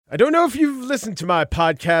I don't know if you've listened to my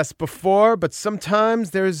podcast before, but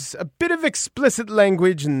sometimes there's a bit of explicit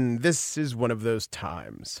language, and this is one of those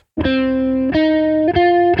times.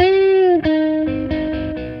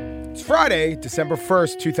 It's Friday, December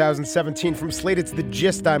 1st, 2017. From Slate, it's The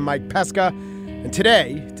Gist. I'm Mike Pesca. And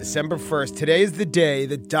today, December 1st, today is the day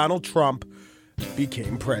that Donald Trump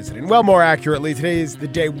became president. Well, more accurately, today is the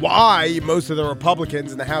day why most of the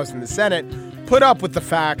Republicans in the House and the Senate put up with the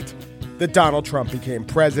fact that Donald Trump became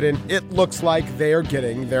president. It looks like they are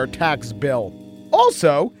getting their tax bill.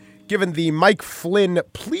 Also, given the Mike Flynn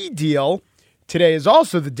plea deal, today is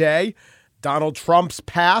also the day Donald Trump's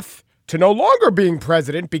path to no longer being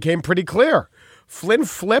president became pretty clear. Flynn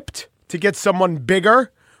flipped to get someone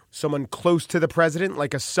bigger, someone close to the president,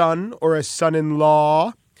 like a son or a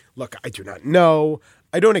son-in-law. Look, I do not know.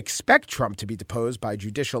 I don't expect Trump to be deposed by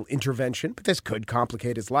judicial intervention, but this could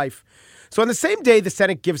complicate his life. So on the same day, the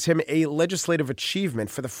Senate gives him a legislative achievement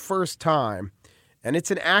for the first time, and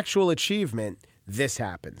it's an actual achievement. This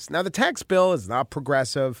happens. Now, the tax bill is not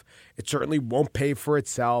progressive. It certainly won't pay for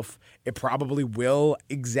itself. It probably will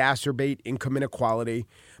exacerbate income inequality.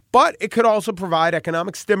 But it could also provide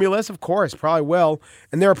economic stimulus, of course, probably will.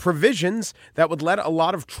 And there are provisions that would let a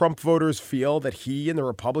lot of Trump voters feel that he and the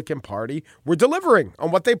Republican Party were delivering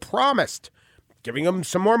on what they promised, giving them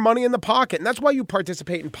some more money in the pocket. And that's why you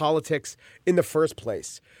participate in politics in the first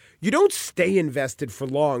place. You don't stay invested for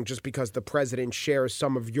long just because the president shares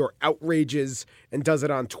some of your outrages and does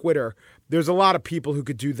it on Twitter. There's a lot of people who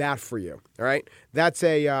could do that for you, all right? That's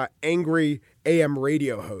a angry AM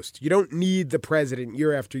radio host. You don't need the president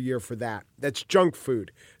year after year for that. That's junk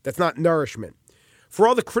food. That's not nourishment. For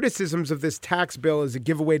all the criticisms of this tax bill as a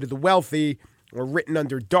giveaway to the wealthy or written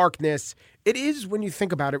under darkness, it is, when you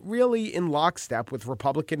think about it, really in lockstep with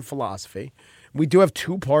Republican philosophy. We do have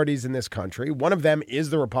two parties in this country. One of them is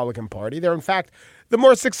the Republican Party. They're, in fact, the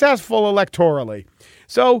more successful electorally.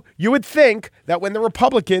 So you would think that when the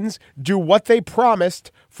Republicans do what they promised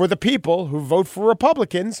for the people who vote for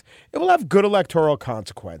Republicans, it will have good electoral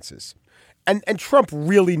consequences. And Trump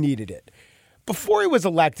really needed it. Before he was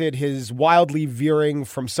elected, his wildly veering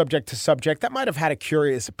from subject to subject, that might have had a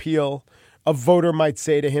curious appeal. A voter might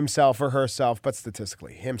say to himself or herself, but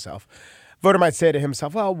statistically himself, voter might say to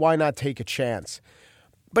himself, well, why not take a chance?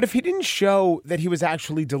 But if he didn't show that he was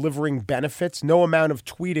actually delivering benefits, no amount of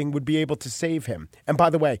tweeting would be able to save him. And by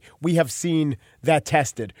the way, we have seen that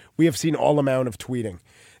tested. We have seen all amount of tweeting.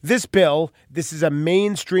 This bill, this is a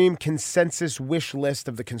mainstream consensus wish list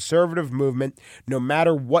of the conservative movement. No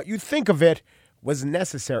matter what you think of it, was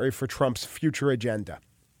necessary for Trump's future agenda.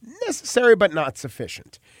 Necessary, but not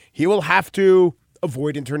sufficient. He will have to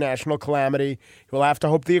avoid international calamity. He will have to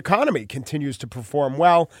hope the economy continues to perform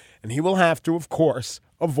well. And he will have to, of course,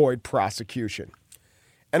 avoid prosecution.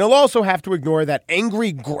 And he'll also have to ignore that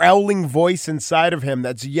angry, growling voice inside of him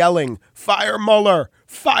that's yelling, "Fire Mueller!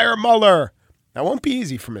 Fire Mueller!" That won't be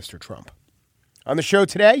easy for Mr. Trump. On the show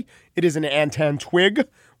today, it is an Anton Twig.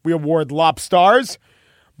 We award Lobstars.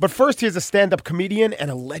 But first, here's a stand-up comedian and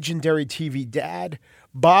a legendary TV dad.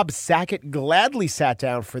 Bob Saget gladly sat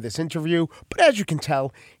down for this interview, but as you can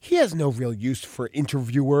tell, he has no real use for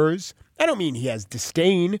interviewers. I don't mean he has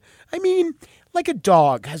disdain. I mean, like a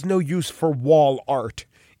dog has no use for wall art.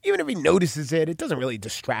 Even if he notices it, it doesn't really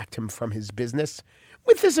distract him from his business.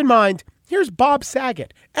 With this in mind, here's Bob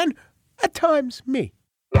Saget, and at times, me.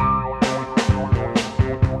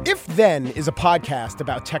 If Then is a podcast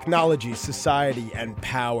about technology, society, and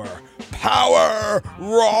power. Power!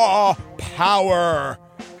 Raw power!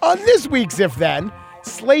 On this week's If Then,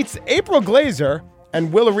 Slate's April Glazer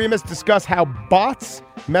and Will Aremus discuss how bots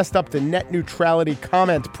messed up the net neutrality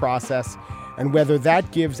comment process and whether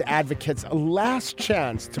that gives advocates a last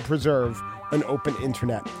chance to preserve an open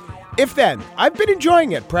internet. If Then, I've been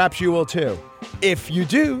enjoying it. Perhaps you will too. If you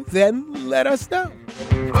do, then let us know.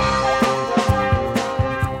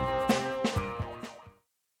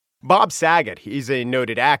 Bob Saget, he's a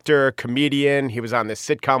noted actor, comedian. He was on this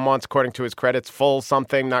sitcom once, according to his credits, Full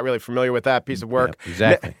Something. Not really familiar with that piece of work. Yeah,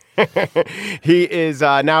 exactly. He is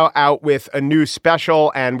now out with a new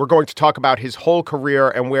special, and we're going to talk about his whole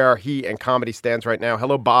career and where he and comedy stands right now.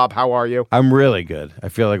 Hello, Bob. How are you? I'm really good. I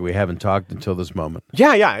feel like we haven't talked until this moment.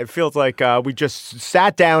 Yeah. It feels like we just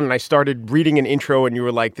sat down and I started reading an intro, and you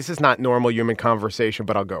were like, this is not normal human conversation,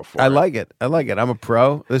 but I'll go for it. I like it. I'm a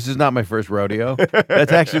pro. This is not my first rodeo.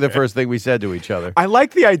 That's actually the first thing we said to each other. I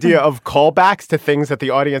like the idea of callbacks to things that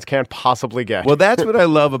the audience can't possibly get. Well, that's what I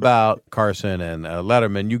love about Carson and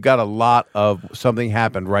Letterman. You got a lot of something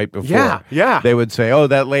happened right before. Yeah. They would say, "Oh,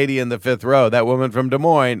 that lady in the fifth row, that woman from Des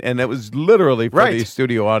Moines," and it was literally for the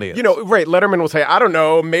studio audience. Right. Letterman will say, "I don't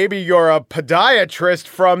know, maybe you're a podiatrist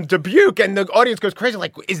from Dubuque," and the audience goes crazy.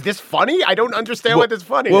 Like, is this funny? I don't understand why this is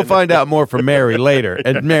funny. We'll find out more from Mary later,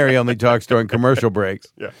 and Mary only talks during commercial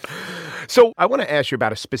breaks. Yeah. So I want to ask you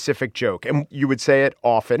about a specific joke, and you would say it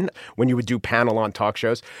often when you would do panel on talk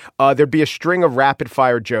shows. There'd be a string of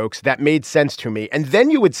rapid-fire jokes that made sense to me, and then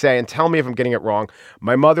you would say, and tell me if I'm getting it wrong,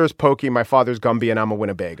 my mother's Pokey, my father's Gumby, and I'm a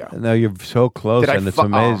Winnebago. No, you're so close, and it's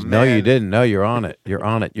amazing. No, you didn't. No, you're on it. You're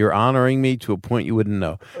on it. You're honoring me to a point you wouldn't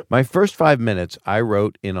know. My first 5 minutes, I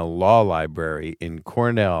wrote in a law library in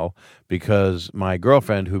Cornell because my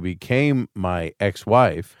girlfriend, who became my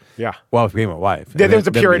ex-wife, became my wife. There was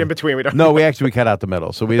a period in between. We cut out the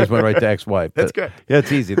middle, so we just went right to ex-wife. That's good. Yeah,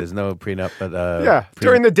 it's easy. There's no prenup, but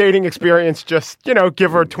during the dating experience, just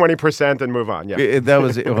give her 20% and move on. Yeah, that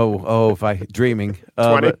was if I dreaming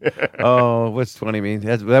 20. What's 20 mean?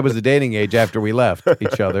 That was the dating age after we left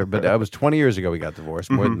each other. But that was 20 years ago. We got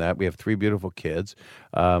divorced. More than that, we have 3 beautiful kids.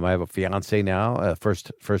 I have a fiance now.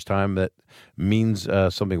 First time that means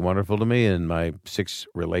something wonderful to me in my 6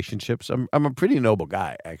 relationships. I'm a pretty noble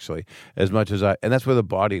guy, actually, as much as and that's where the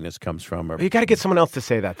bawdiness comes from. You got to get someone else to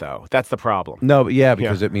say that, though. That's the problem. No,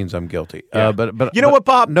 because it means I'm guilty. Yeah. But you know what,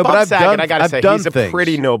 Bob? No, Bob but Saget, I got to say, he's a things.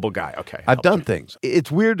 pretty noble guy. Okay, I've done things.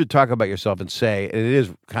 It's weird to talk about yourself and say, and it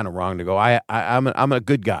is kind of wrong to go, I'm a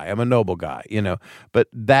good guy. I'm a noble guy, But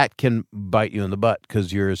that can bite you in the butt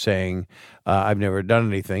because you're saying, I've never done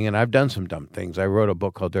anything, and I've done some dumb things. I wrote a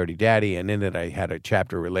book called Dirty Daddy, and in it I had a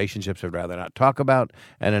chapter, relationships I'd rather not talk about,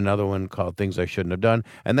 and another one called Things I Shouldn't Have Done,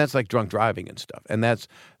 and that's like drunk driving and stuff. And that's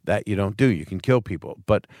that you don't do. You can kill people.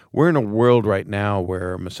 But we're in a world right now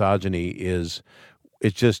where misogyny is...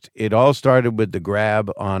 It all started with the grab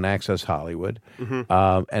on Access Hollywood,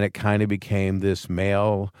 and it kind of became this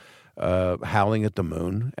male howling at the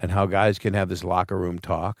moon and how guys can have this locker room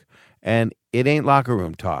talk. And it ain't locker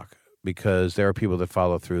room talk because there are people that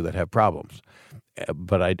follow through that have problems.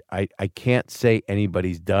 But I can't say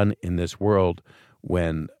anybody's done in this world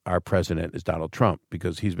when our president is Donald Trump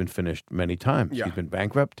because he's been finished many times. Yeah. He's been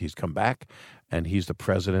bankrupt. He's come back, and he's the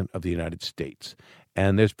president of the United States.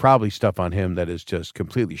 And there's probably stuff on him that is just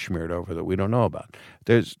completely smeared over that we don't know about.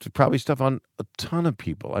 There's probably stuff on a ton of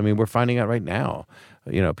people. I mean, we're finding out right now,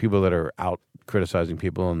 people that are out criticizing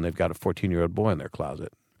people and they've got a 14-year-old boy in their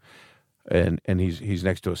closet. And he's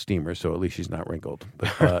next to a steamer, so at least she's not wrinkled.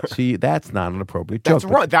 But see, that's not an appropriate joke. That's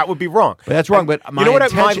wrong. That would be wrong. But that's wrong. But my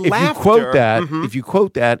intention, if you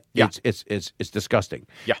quote that, it's disgusting.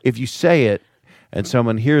 Yeah. If you say it and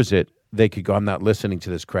someone hears it, they could go, "I'm not listening to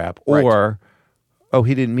this crap," or oh,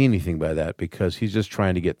 he didn't mean anything by that because he's just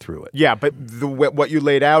trying to get through it. Yeah, but what you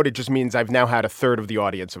laid out, it just means I've now had a third of the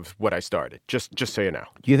audience of what I started. Just so you know.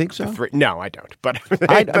 Do you think so? No, I don't. But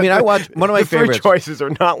I watch one of my favorites. The 3 choices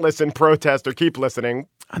are not listen, protest, or keep listening.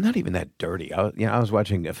 I'm not even that dirty. I was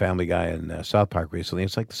watching a Family Guy in South Park recently.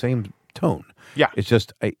 It's like the same tone. Yeah. It's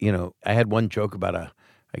just I had one joke about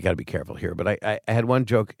I got to be careful here, but I had one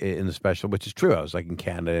joke in the special, which is true. I was like in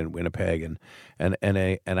Canada and Winnipeg, and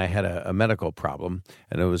I had a medical problem,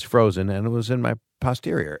 and it was frozen, and it was in my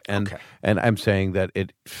posterior, and I'm saying that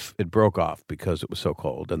it broke off because it was so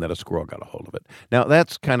cold, and that a squirrel got a hold of it. Now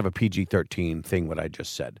that's kind of a PG-13 thing what I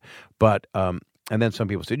just said, but and then some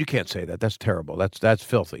people said, you can't say that. That's terrible. That's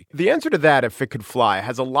filthy. The answer to that, if it could fly,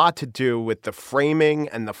 has a lot to do with the framing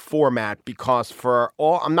and the format because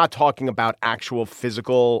I'm not talking about actual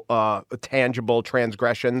physical, tangible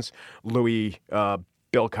transgressions, Louis,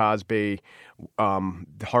 Bill Cosby,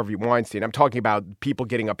 Harvey Weinstein. I'm talking about people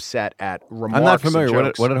getting upset at remarks. I'm not familiar. And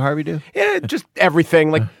jokes. What did Harvey do? Yeah, just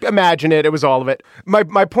everything. Like, imagine it. It was all of it.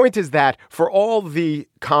 My point is that for all the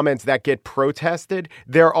comments that get protested,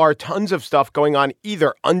 there are tons of stuff going on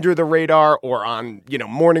either under the radar or on,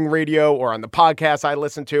 morning radio or on the podcasts I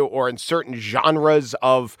listen to or in certain genres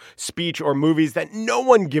of speech or movies that no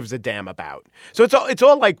one gives a damn about. So it's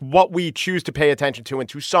all like what we choose to pay attention to, and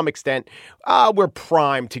to some extent, we're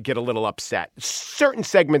primed to get a little upset. Certain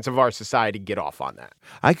segments of our society get off on that.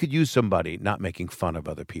 I could use somebody not making fun of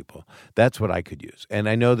other people. That's what I could use. And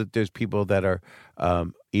I know that there's people that are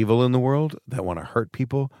evil in the world that want to hurt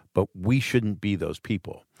people, but we shouldn't be those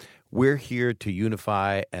people. We're here to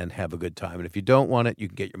unify and have a good time. And if you don't want it, you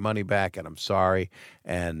can get your money back, and I'm sorry,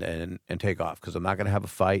 and take off, because I'm not going to have a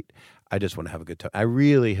fight. I just want to have a good time. I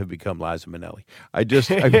really have become Liza Minnelli.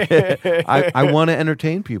 I want to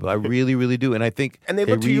entertain people. I really, really do. And I think... And they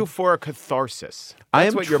look to you for a catharsis. I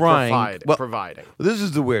am what trying... you're providing. Well, this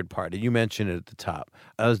is the weird part, and you mentioned it at the top.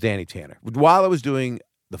 I was Danny Tanner. While I was doing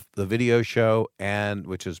the video show, and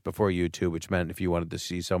which was before YouTube, which meant if you wanted to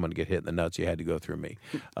see someone get hit in the nuts, you had to go through me.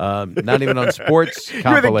 Not even on sports You're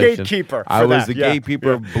compilation. the gatekeeper. I was the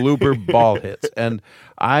gatekeeper of blooper ball hits, and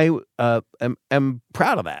I am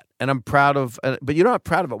proud of that. And I'm proud of, but you're not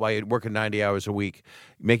proud of it while you're working 90 hours a week,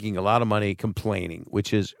 making a lot of money, complaining,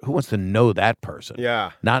 which is, who wants to know that person?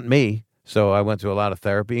 Yeah. Not me. So I went through a lot of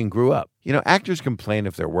therapy and grew up. You know, actors complain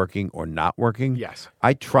if they're working or not working. Yes.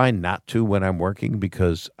 I try not to when I'm working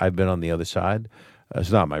because I've been on the other side.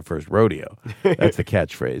 It's not my first rodeo. That's the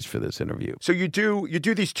catchphrase for this interview. So you do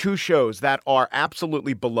these two shows that are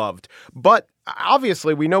absolutely beloved, but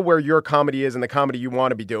obviously we know where your comedy is and the comedy you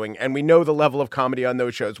want to be doing, and we know the level of comedy on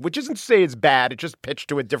those shows, which isn't to say it's bad. It's just pitched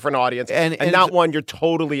to a different audience and not one you're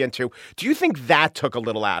totally into. Do you think that took a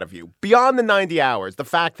little out of you? Beyond the 90 hours, the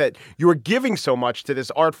fact that you were giving so much to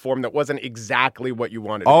this art form that wasn't exactly what you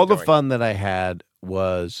wanted All to be the doing. fun that I had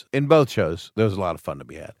was in both shows. There was a lot of fun to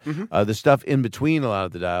be had. The stuff in between a lot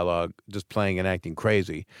of the dialogue, just playing and acting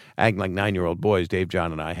crazy, acting like 9-year-old boys, Dave,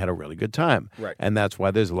 John, and I had a really good time. Right. And that's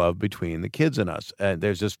why there's love between the kids and us.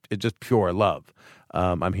 It's just pure love.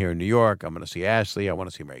 I'm here in New York. I'm going to see Ashley. I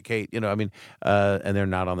want to see Mary Kate. You know, I mean, and they're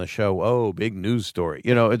not on the show. Oh, big news story.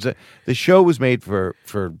 You know, the show was made for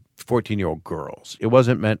 14-year-old girls. It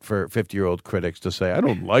wasn't meant for 50-year-old critics to say, I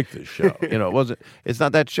don't like this show. You know, it's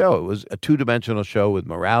not that show. It was a two-dimensional show with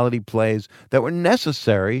morality plays that were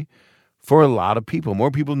necessary for a lot of people.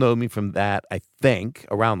 More people know me from that, I think,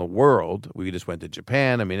 around the world. We just went to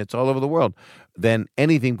Japan. I mean, it's all over the world. Than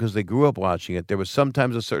anything, because they grew up watching it. There was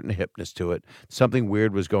sometimes a certain hipness to it. Something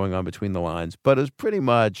weird was going on between the lines. But it was pretty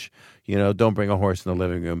much, you know, don't bring a horse in the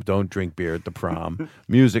living room. Don't drink beer at the prom.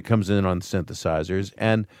 Music comes in on synthesizers.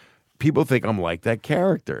 And people think I'm like that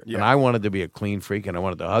character. Yeah. And I wanted to be a clean freak, and I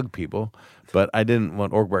wanted to hug people. But I didn't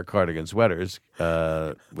want or wear cardigan sweaters,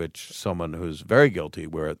 which someone who's very guilty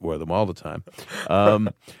wore them all the time.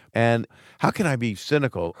 And how can I be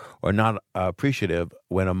cynical or not appreciative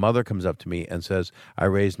when a mother comes up to me and says, I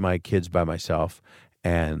raised my kids by myself,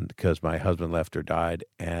 and because my husband left or died,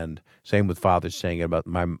 and same with fathers saying it about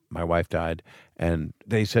my wife died, and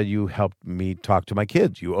they said, you helped me talk to my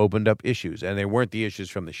kids. You opened up issues, and they weren't the issues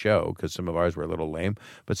from the show, because some of ours were a little lame,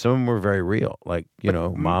 but some of them were very real. Like, you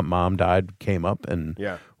know, mom died, came up, and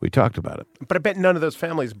we talked about it. But I bet none of those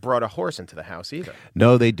families brought a horse into the house either.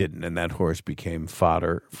 No, they didn't, and that horse became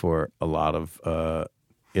fodder for a lot of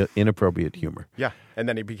inappropriate humor. Yeah, and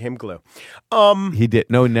then he became glue. He did.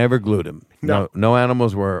 No, never glued him. No. No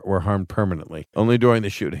animals were harmed permanently, only during the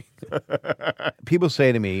shooting. People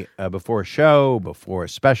say to me before a show, before a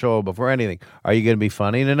special, before anything, are you going to be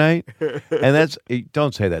funny tonight? And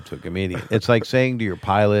don't say that to a comedian. It's like saying to your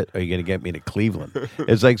pilot, are you going to get me to Cleveland?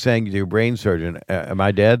 It's like saying to your brain surgeon, am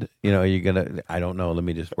I dead? You know, are you going to, I don't know, let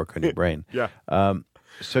me just work on your brain. Yeah.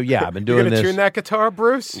 So, yeah, I've been doing this. You going to tune that guitar,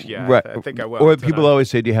 Bruce? Yeah, right. I think I will. Or people always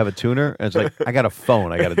say, do you have a tuner? And it's like, I got a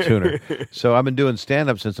phone. I got a tuner. So I've been doing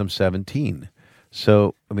stand-up since I'm 17.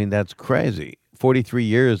 So, I mean, that's crazy. 43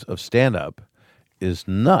 years of stand-up is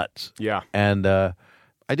nuts. Yeah. And I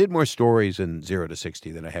did more stories in 0 to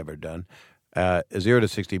 60 than I have ever done. 0 to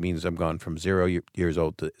 60 means I'm gone from 0 years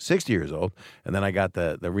old to 60 years old. And then I got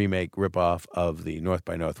the remake ripoff of the North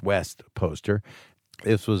by Northwest poster.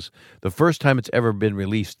 This was the first time it's ever been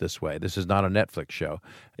released this way. This is not a Netflix show.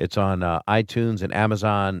 It's on iTunes and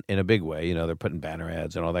Amazon in a big way. You know, they're putting banner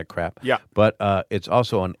ads and all that crap. Yeah. But it's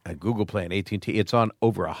also on Google Play and AT&T. It's on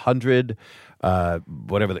over 100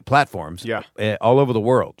 platforms. Yeah. All over the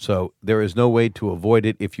world. So there is no way to avoid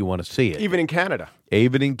it if you want to see it. Even in Canada.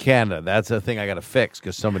 Even in Canada. That's the thing I got to fix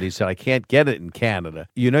because somebody said I can't get it in Canada.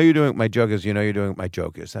 You know you're doing my joke is. You know you're doing my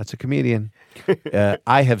joke is. That's a comedian.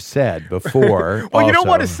 I have said before. Well, you don't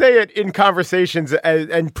want to say it in conversations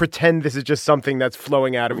and pretend this is just something that's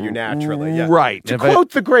flowing out of you naturally. Yeah. Right. To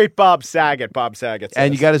quote the great Bob Saget says.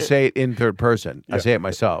 And you got to say it in third person. Yeah. I say it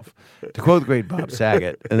myself. To quote the great Bob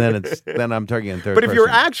Saget, and then I'm talking in third person. But if you're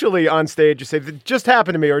actually on stage, you say, that just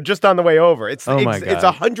happened to me or just on the way over. It's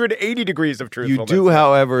 180 degrees of truthfulness. You do,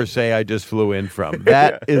 however, say I just flew in from.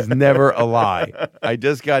 That is never a lie. I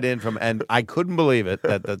just got in from, and I couldn't believe it,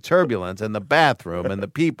 that the turbulence and the bathroom and the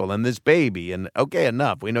people and this baby, and okay,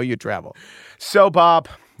 enough. We know you travel. So, Bob,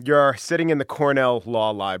 you're sitting in the Cornell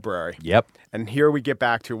Law Library. Yep. And here we get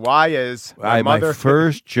back to why is my mother... My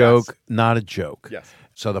first joke, not a joke. Yes.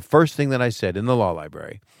 So the first thing that I said in the law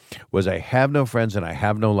library was I have no friends and I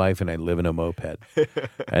have no life and I live in a moped.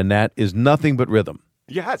 And that is nothing but rhythm.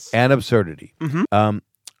 Yes. And absurdity. Mm-hmm.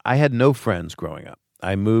 I had no friends growing up.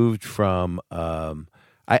 I moved from...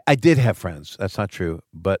 I did have friends. That's not true.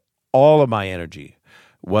 But all of my energy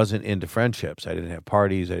wasn't into friendships. I didn't have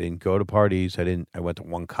parties. I didn't go to parties. I went to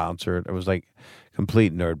one concert. I was like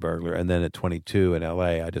complete nerd burglar. And then at 22 in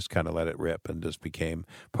LA, I just kind of let it rip and just became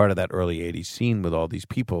part of that early 80s scene with all these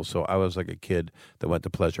people. So I was like a kid that went to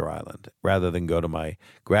Pleasure Island rather than go to my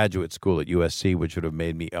graduate school at USC, which would have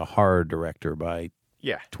made me a horror director by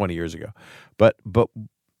 20 years ago. But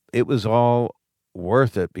it was all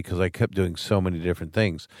worth it because I kept doing so many different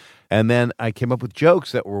things. And then I came up with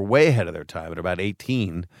jokes that were way ahead of their time at about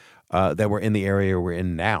 18 that were in the area we're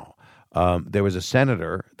in now. There was a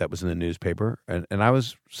senator that was in the newspaper, and I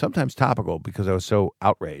was sometimes topical because I was so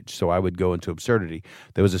outraged. So I would go into absurdity.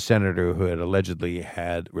 There was a senator who had allegedly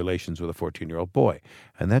had relations with a 14-year-old boy.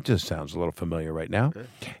 And that just sounds a little familiar right now.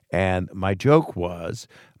 And my joke was,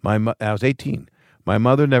 I was 18. My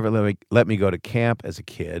mother never let me go to camp as a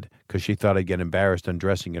kid because she thought I'd get embarrassed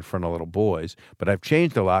undressing in front of little boys. But I've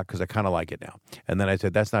changed a lot because I kind of like it now. And then I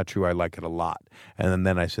said, that's not true. I like it a lot. And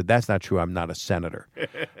then I said, that's not true. I'm not a senator.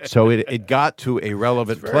 So it got to a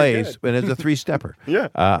relevant place, and it's a three-stepper. Yeah.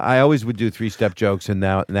 I always would do three-step jokes, and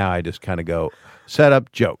now I just kind of go, set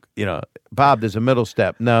up, joke. Bob, there's a middle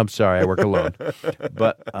step. No, I'm sorry. I work alone.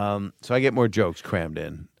 But so I get more jokes crammed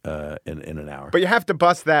in an hour. But you have to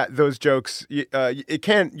bust those jokes. You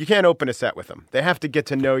can't open a set with them. They have to get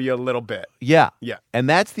to know you a little bit. Yeah. Yeah. And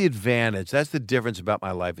that's the advantage. That's the difference about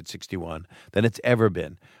my life at 61 than it's ever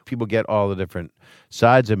been. People get all the different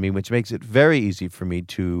sides of me, which makes it very easy for me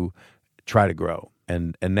to try to grow.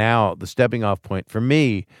 And now the stepping off point for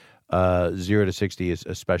me, 0 to 60 is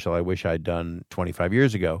a special I wish I'd done 25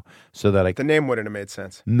 years ago so that The name wouldn't have made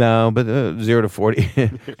sense. No, but 0 to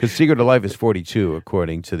 40. Because Secret of Life is 42,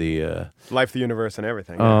 according to the... Life, the Universe, and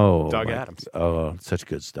Everything. Doug Adams. Oh, such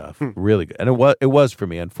good stuff. Really good. And it was for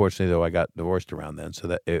me. Unfortunately, though, I got divorced around then, so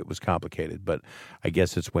that it was complicated. But I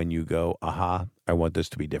guess it's when you go, aha, I want this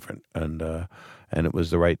to be different. And it was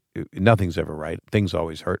the right... Nothing's ever right. Things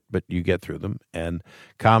always hurt, but you get through them. And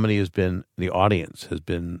comedy has been... The audience has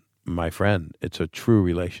been... my friend. It's a true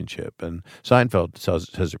relationship. And Seinfeld says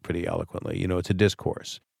it pretty eloquently. It's a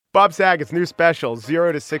discourse. Bob Saget's new special,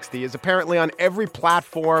 0 to 60, is apparently on every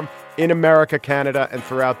platform in America, Canada, and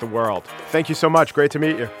throughout the world. Thank you so much. Great to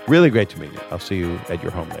meet you. Really great to meet you. I'll see you at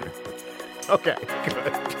your home later. Okay,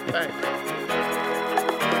 good. Thanks.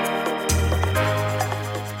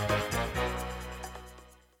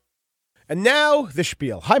 And now, the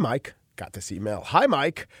spiel. Hi, Mike. Got this email. Hi,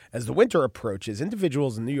 Mike. As the winter approaches,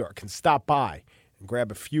 individuals in New York can stop by and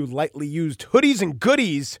grab a few lightly used hoodies and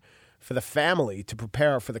goodies for the family to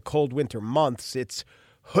prepare for the cold winter months. It's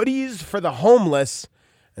Hoodies for the Homeless,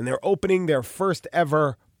 and they're opening their first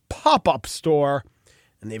ever pop-up store,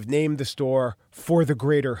 and they've named the store For the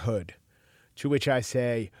Greater Hood. To which I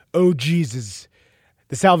say, oh, Jesus.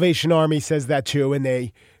 The Salvation Army says that too, and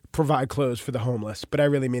they provide clothes for the homeless. But I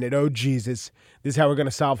really mean it. Oh, Jesus. This is how we're going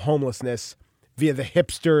to solve homelessness via the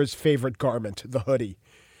hipster's favorite garment, the hoodie.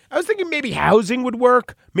 I was thinking maybe housing would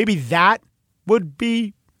work. Maybe that would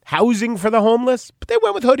be housing for the homeless. But they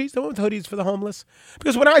went with hoodies. They went with hoodies for the homeless.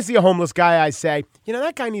 Because when I see a homeless guy, I say,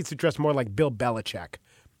 that guy needs to dress more like Bill Belichick.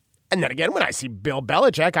 And then again, when I see Bill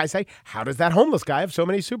Belichick, I say, how does that homeless guy have so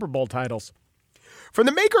many Super Bowl titles? From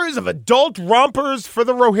the makers of adult rompers for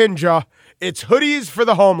the Rohingya, it's hoodies for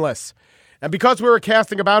the homeless. And because we were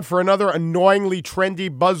casting about for another annoyingly trendy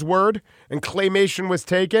buzzword and claymation was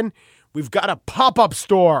taken, we've got a pop-up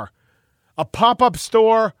store. A pop-up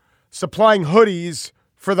store supplying hoodies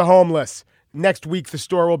for the homeless. Next week, the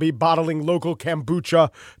store will be bottling local kombucha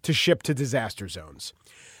to ship to disaster zones.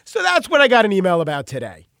 So that's what I got an email about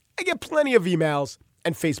today. I get plenty of emails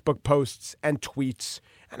and Facebook posts and tweets,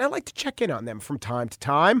 and I like to check in on them from time to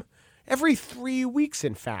time. Every 3 weeks,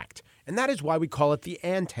 in fact. And that is why we call it the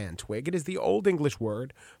Antan twig. It is the Old English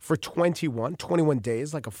word for 21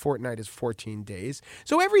 days, like a fortnight is 14 days.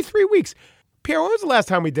 So every 3 weeks. Pierre, when was the last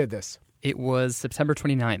time we did this? It was September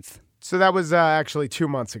 29th. So that was actually 2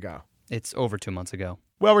 months ago. It's over 2 months ago.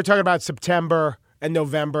 Well, we're talking about September and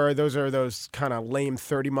November. Those are those kind of lame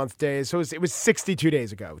 30-month days. So it was 62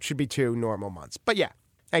 days ago. It should be 2 normal months. But yeah,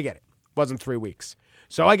 I get it. It wasn't 3 weeks.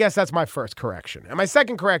 So I guess that's my first correction. And my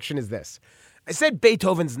second correction is this. I said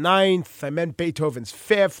Beethoven's 9th. I meant Beethoven's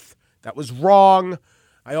 5th. That was wrong.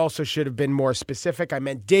 I also should have been more specific. I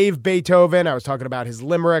meant Dave Beethoven. I was talking about his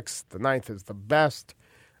limericks. The 9th is the best.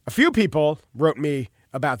 A few people wrote me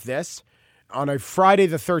about this. On a Friday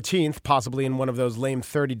the 13th, possibly in one of those lame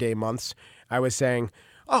 30-day months, I was saying,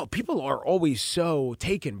 oh, people are always so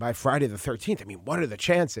taken by Friday the 13th. I mean, what are the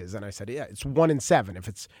chances? And I said, yeah, it's 1 in 7. If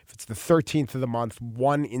it's the 13th of the month,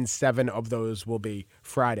 1 in 7 of those will be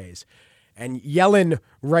Fridays. And Yellen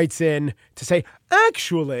writes in to say,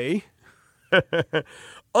 actually,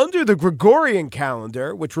 Under the Gregorian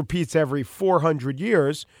calendar, which repeats every 400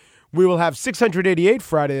 years, we will have 688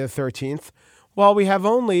 Friday the 13th, while we have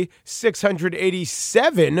only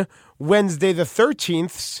 687 Wednesday the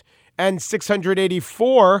 13th and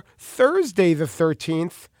 684 Thursday the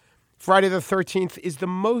 13th. Friday the 13th is the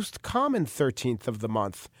most common 13th of the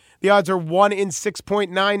month. The odds are 1 in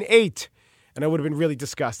 6.98. And I would have been really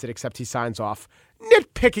disgusted, except he signs off.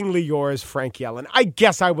 Nitpickingly yours, Frank Yellen. I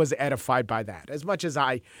guess I was edified by that. As much as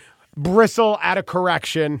I bristle at a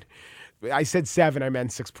correction, I said 7, I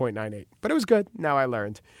meant 6.98. But it was good. Now I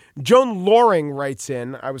learned. Joan Loring writes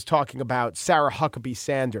in, I was talking about Sarah Huckabee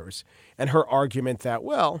Sanders and her argument that,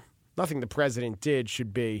 well, nothing the president did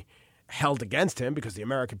should be held against him because the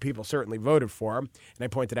American people certainly voted for him. And I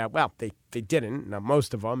pointed out, well, they didn't, not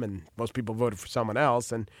most of them, and most people voted for someone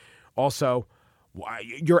else. And also,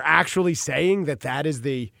 you're actually saying that is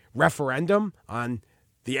the referendum on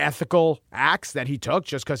the ethical acts that he took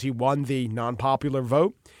just because he won the non-popular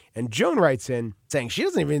vote? And Joan writes in saying she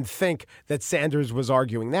doesn't even think that Sanders was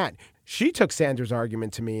arguing that. She took Sanders'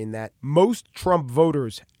 argument to mean that most Trump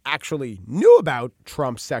voters actually knew about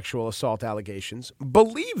Trump's sexual assault allegations,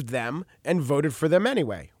 believed them, and voted for them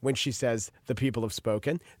anyway. When she says the people have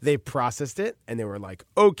spoken, they processed it, and they were like,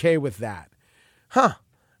 okay with that.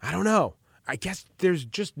 I don't know. I guess there's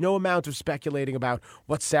just no amount of speculating about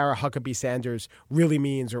what Sarah Huckabee Sanders really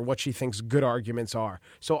means or what she thinks good arguments are.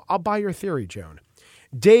 So I'll buy your theory, Joan.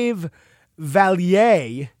 Dave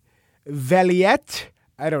Valiette,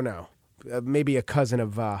 I don't know, maybe a cousin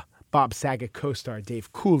of Bob Saget co-star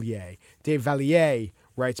Dave Coulier. Dave Valiette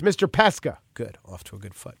writes, Mr. Pesca, good, off to a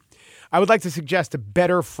good foot. I would like to suggest a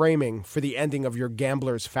better framing for the ending of your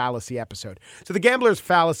gambler's fallacy episode. So the gambler's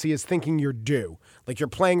fallacy is thinking you're due. Like you're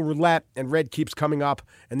playing roulette and red keeps coming up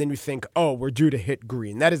and then you think, oh, we're due to hit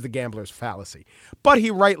green. That is the gambler's fallacy. But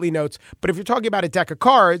he rightly notes, but if you're talking about a deck of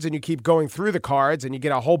cards and you keep going through the cards and you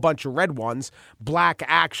get a whole bunch of red ones, black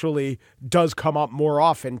actually does come up more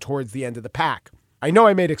often towards the end of the pack. I know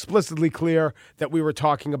I made explicitly clear that we were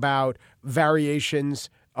talking about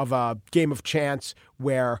variations of a game of chance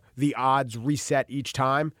where the odds reset each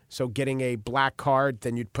time. So getting a black card,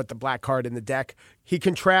 then you'd put the black card in the deck. He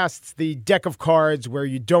contrasts the deck of cards where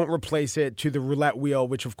you don't replace it to the roulette wheel,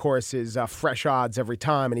 which of course is fresh odds every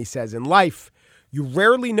time. And he says, in life, you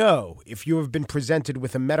rarely know if you have been presented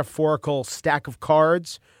with a metaphorical stack of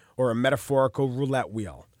cards or a metaphorical roulette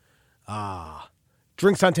wheel.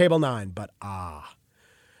 Drinks on table 9, but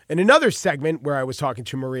In another segment where I was talking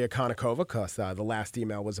to Maria Konnikova, because the last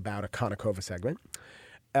email was about a Konnikova segment,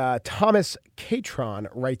 Thomas Catron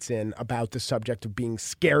writes in about the subject of being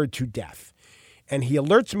scared to death. And he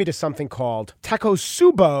alerts me to something called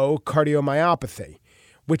Takotsubo cardiomyopathy,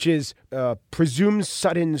 which is a presumed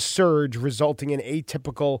sudden surge resulting in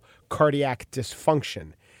atypical cardiac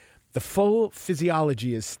dysfunction. The full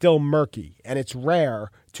physiology is still murky, and it's rare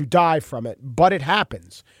to die from it, but it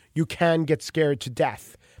happens. You can get scared to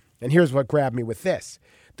death. And here's what grabbed me with this.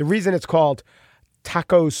 The reason it's called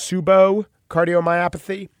Takotsubo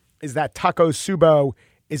cardiomyopathy is that Takotsubo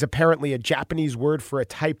is apparently a Japanese word for a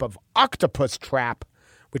type of octopus trap,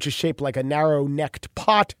 which is shaped like a narrow-necked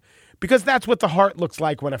pot, because that's what the heart looks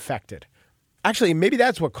like when affected. Actually, maybe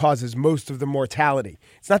that's what causes most of the mortality.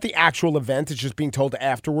 It's not the actual event. It's just being told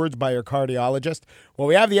afterwards by your cardiologist, well,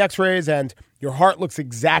 we have the x-rays and your heart looks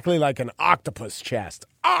exactly like an octopus chest.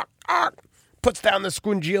 Puts down the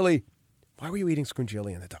squingili. Why were you eating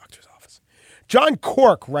squingili in the doctor's office? John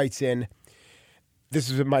Cork writes in,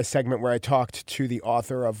 this is my segment where I talked to the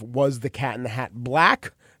author of Was the Cat in the Hat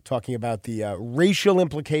Black, talking about the racial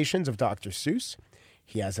implications of Dr. Seuss.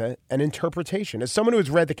 He has an interpretation. As someone who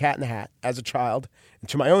has read The Cat in the Hat as a child, and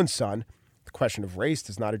to my own son, the question of race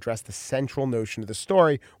does not address the central notion of the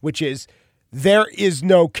story, which is there is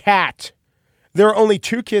no cat. There are only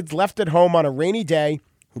two kids left at home on a rainy day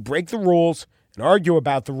who break the rules and argue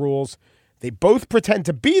about the rules. They both pretend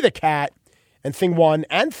to be the cat and thing one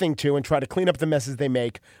and thing two and try to clean up the messes they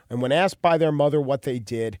make. And when asked by their mother what they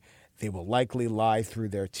did, they will likely lie through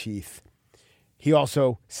their teeth. He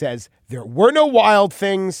also says there were no wild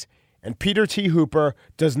things, and Peter T. Hooper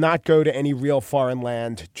does not go to any real foreign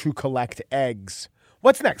land to collect eggs.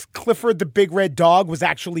 What's next? Clifford the Big Red Dog was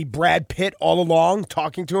actually Brad Pitt all along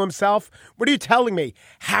talking to himself? What are you telling me?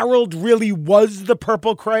 Harold really was the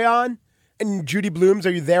purple crayon? And Judy Blumes,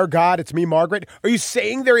 are you there, God? It's me, Margaret. Are you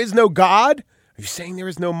saying there is no God? Are you saying there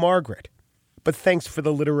is no Margaret? But thanks for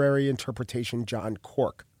the literary interpretation, John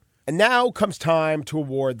Cork. And now comes time to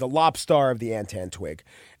award the Lobstar of the Antan Twig.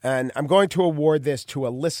 And I'm going to award this to a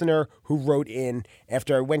listener who wrote in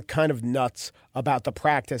after I went kind of nuts about the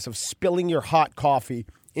practice of spilling your hot coffee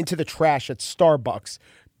into the trash at Starbucks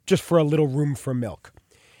just for a little room for milk.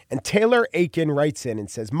 And Taylor Aiken writes in and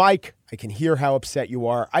says, Mike, I can hear how upset you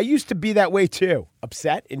are. I used to be that way too.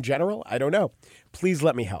 Upset in general? I don't know. Please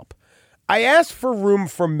let me help. I asked for room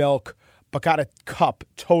for milk, but got a cup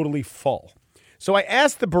totally full. So I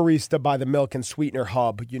asked the barista by the milk and sweetener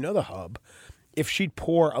hub, you know the hub, if she'd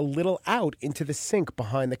pour a little out into the sink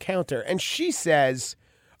behind the counter. And she says,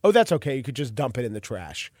 oh, that's okay. You could just dump it in the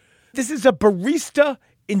trash. This is a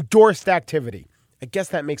barista-endorsed activity. I guess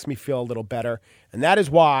that makes me feel a little better. And that is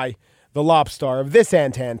why the Lobstar of this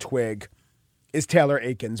Antan twig is Taylor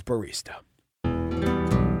Aiken's barista.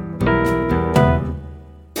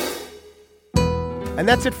 And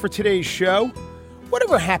that's it for today's show.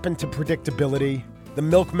 Whatever happened to predictability? The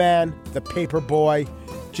milkman, the paper boy,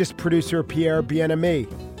 just producer Pierre Bien-Aimé.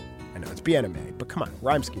 I know it's Bien-Aimé, but come on,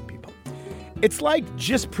 rhyme scheme people. It's like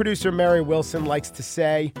just producer Mary Wilson likes to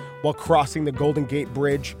say while crossing the Golden Gate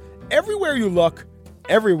Bridge, everywhere you look,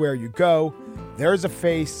 everywhere you go, there's a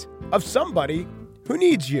face of somebody who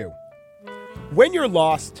needs you. When you're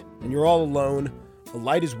lost and you're all alone, a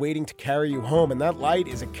light is waiting to carry you home, and that light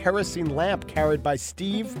is a kerosene lamp carried by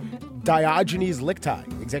Steve Diogenes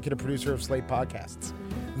Lichtai, executive producer of Slate Podcasts.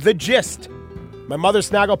 The Gist. My mother's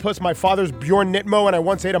Snagglepuss, my father's Bjorn Nitmo, and I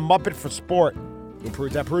once ate a Muppet for sport. Peru,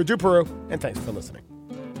 Peru, do Peru, and thanks for listening.